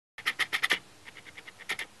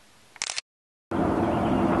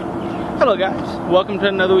Hello guys, welcome to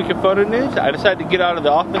another week of photo news. I decided to get out of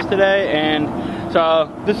the office today, and so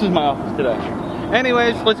this is my office today.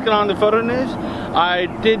 Anyways, let's get on to photo news. I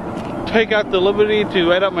did take out the liberty to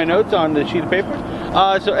write out my notes on the sheet of paper.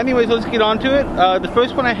 So anyways, let's get on to it. The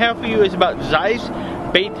first one I have for you is about Zeiss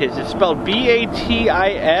Batis. It's spelled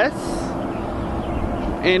B-A-T-I-S.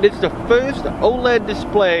 And it's the first OLED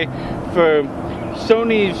display for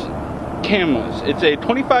Sony's cameras. It's a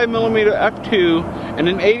 25mm f2 and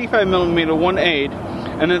an 85mm 1.8,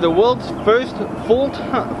 and they're the world's first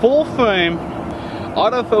full-frame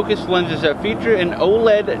autofocus lenses that feature an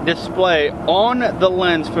OLED display on the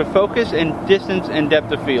lens for focus and distance and depth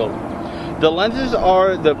of field. The lenses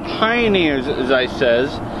are the pioneers, as I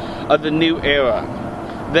says, of the new era.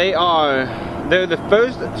 They're the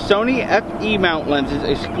first Sony FE mount lenses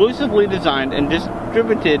exclusively designed and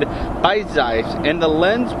distributed by Zeiss, and the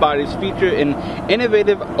lens bodies feature an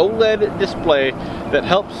innovative OLED display that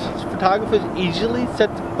helps photographers easily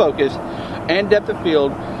set the focus and depth of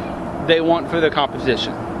field they want for their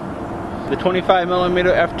composition. The 25mm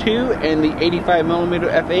f2 and the 85mm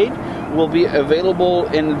f8 will be available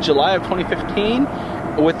in July of 2015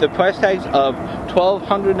 with the price tags of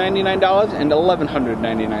 $1,299 and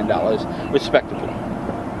 $1,199 respectively.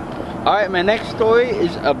 Alright, my next story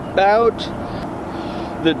is about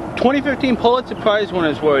the 2015 Pulitzer Prize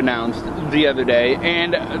winners were announced the other day,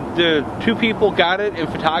 and the two people got it in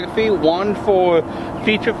photography, one for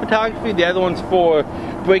feature photography, the other one's for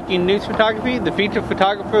breaking news photography. The feature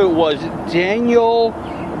photographer was Daniel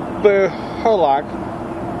Berhulak,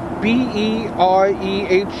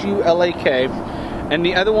 B-E-R-E-H-U-L-A-K, and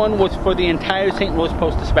the other one was for the entire St. Louis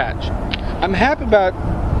Post-Dispatch. I'm happy about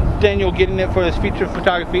Daniel getting it for his feature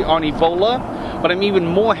photography on Ebola, but I'm even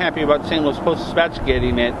more happy about St. Louis Post-Dispatch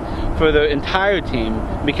getting it for the entire team,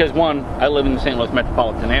 because one, I live in the St. Louis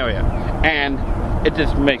metropolitan area, and it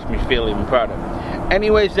just makes me feel even prouder.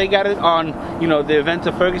 Anyways, they got it on, you know, the events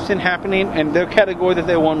of Ferguson happening, and their category that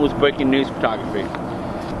they won was breaking news photography.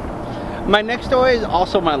 My next story is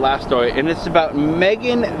also my last story, and it's about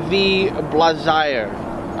Megan V. Blazier.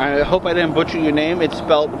 I hope I didn't butcher your name. It's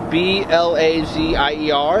spelled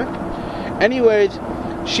B-L-A-Z-I-E-R. Anyways,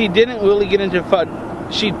 she didn't really get into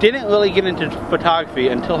photography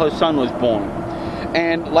until her son was born.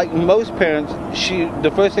 And like most parents,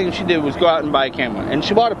 the first thing she did was go out and buy a camera, and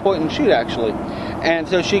she bought a point and shoot actually, and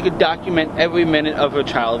so she could document every minute of her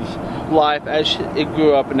child's life as it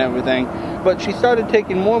grew up and everything. But she started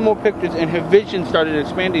taking more and more pictures, and her vision started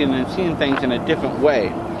expanding and seeing things in a different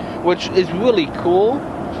way, which is really cool,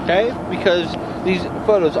 okay, because these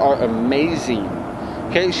photos are amazing.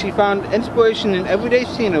 Okay, she found inspiration in everyday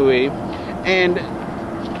scenery and,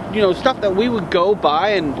 you know, stuff that we would go by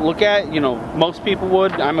and look at. You know, most people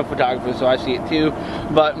would. I'm a photographer, so I see it too.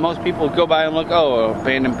 But most people would go by and look, oh,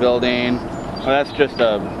 abandoned building. Oh, that's just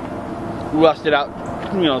a rusted out,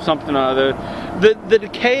 you know, something or other. The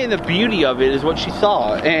decay and the beauty of it is what she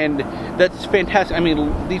saw, and that's fantastic. I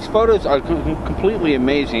mean, these photos are completely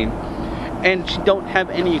amazing, and she don't have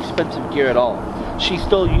any expensive gear at all. She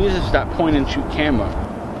still uses that point and shoot camera.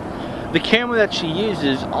 The camera that she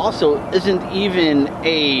uses also isn't even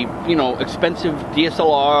a, you know, expensive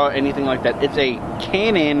DSLR or anything like that. It's a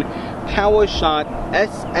Canon PowerShot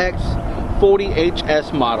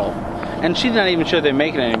SX40HS model. And she's not even sure they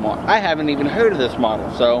make it anymore. I haven't even heard of this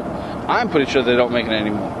model, so I'm pretty sure they don't make it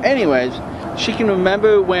anymore. Anyways, she can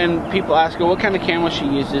remember when people ask her what kind of camera she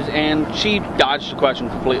uses, and she dodged the question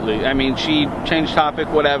completely. I mean, she changed topic,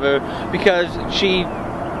 whatever, because she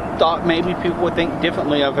thought maybe people would think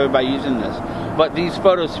differently of her by using this. But these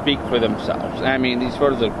photos speak for themselves. I mean, these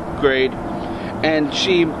photos are great, and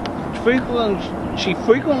she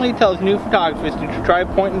frequently tells new photographers to try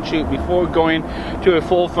point and shoot before going to a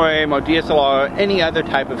full frame or DSLR or any other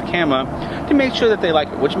type of camera to make sure that they like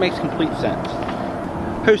it, which makes complete sense.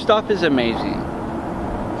 Her stuff is amazing.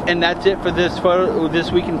 And that's it for this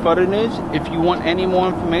week in photo news. If you want any more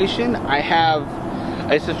information, I have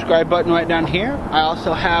a subscribe button right down here. I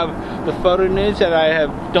also have the photo news that I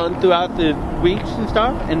have done throughout the weeks and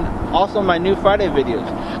stuff, and also my new Friday videos.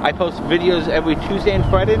 I post videos every Tuesday and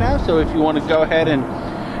Friday now, so if you want to go ahead and,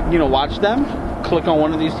 you know, watch them, click on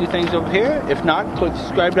one of these two things over here. If not, click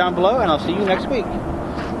subscribe down below, and I'll see you next week.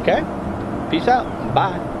 Okay? Peace out.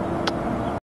 Bye.